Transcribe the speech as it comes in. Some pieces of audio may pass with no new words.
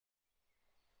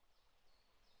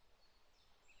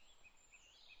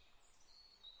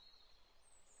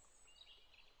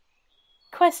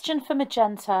question for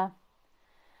Magenta.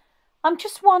 I'm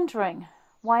just wondering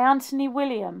why Anthony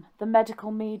William, the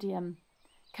medical medium,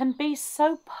 can be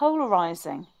so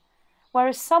polarising,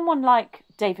 whereas someone like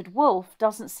David Wolfe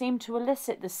doesn't seem to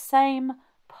elicit the same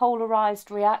polarised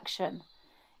reaction.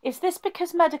 Is this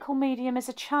because medical medium is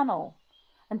a channel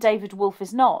and David Wolfe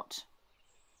is not?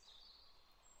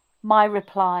 My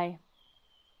reply: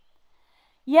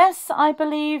 yes, I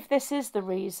believe this is the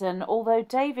reason, although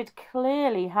David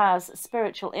clearly has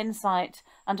spiritual insight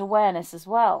and awareness as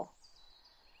well.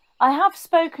 I have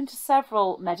spoken to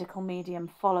several medical medium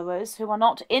followers who are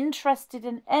not interested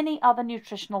in any other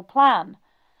nutritional plan,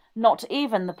 not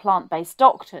even the plant-based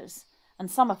doctors, and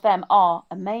some of them are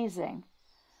amazing.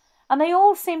 And they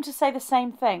all seem to say the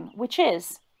same thing, which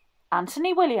is,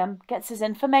 Anthony William gets his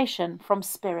information from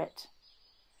spirit.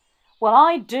 Well,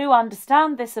 I do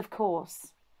understand this, of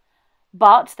course,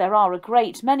 but there are a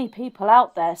great many people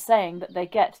out there saying that they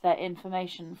get their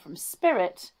information from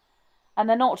spirit, and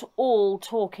they're not all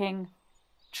talking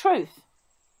truth.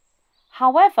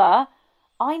 However,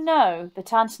 I know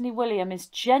that Anthony William is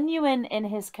genuine in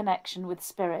his connection with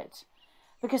spirit,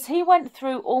 because he went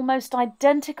through almost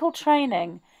identical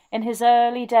training in his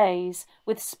early days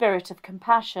with Spirit of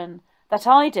Compassion that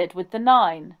I did with the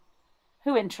 9,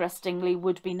 who interestingly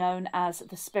would be known as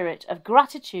the Spirit of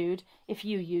Gratitude if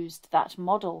you used that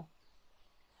model.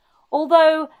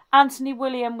 Although Anthony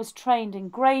William was trained in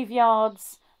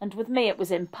graveyards, and with me it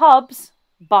was in pubs,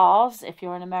 bars if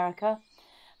you're in America,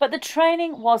 but the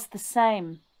training was the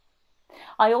same.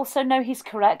 I also know he's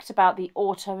correct about the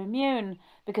autoimmune,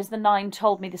 because the 9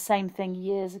 told me the same thing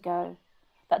years ago,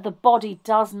 that the body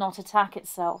does not attack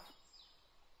itself.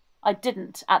 I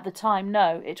didn't at the time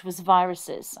know it was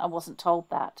viruses. I wasn't told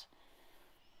that.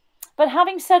 But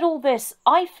having said all this,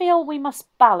 I feel we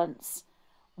must balance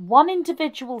one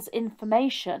individual's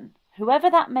information,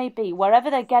 whoever that may be, wherever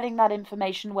they're getting that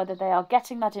information, whether they are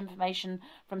getting that information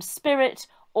from spirit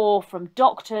or from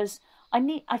doctors.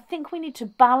 I think we need to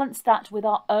balance that with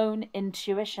our own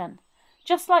intuition,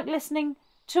 just like listening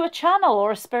to a channel or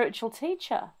a spiritual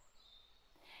teacher.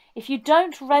 If you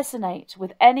don't resonate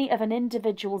with any of an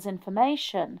individual's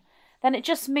information, then it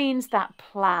just means that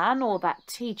plan or that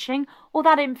teaching or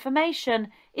that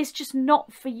information is just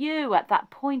not for you at that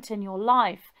point in your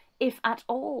life, if at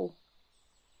all.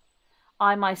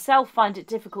 I myself find it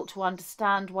difficult to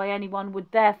understand why anyone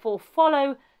would therefore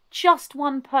follow just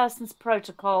one person's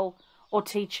protocol or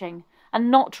teaching and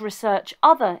not research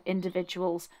other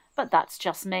individuals, but that's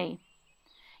just me.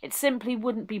 It simply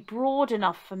wouldn't be broad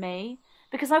enough for me,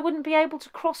 because I wouldn't be able to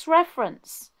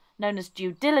cross-reference, known as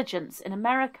due diligence in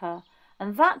America,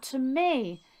 and that to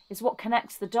me is what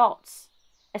connects the dots,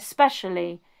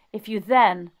 especially if you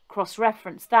then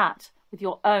cross-reference that with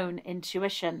your own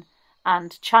intuition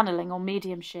and channeling or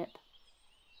mediumship.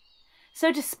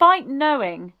 So despite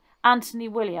knowing Anthony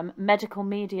William, medical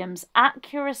medium's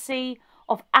accuracy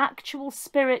of actual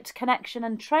spirit connection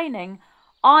and training,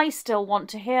 I still want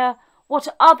to hear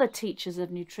what other teachers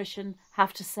of nutrition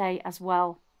have to say as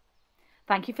well.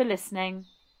 Thank you for listening.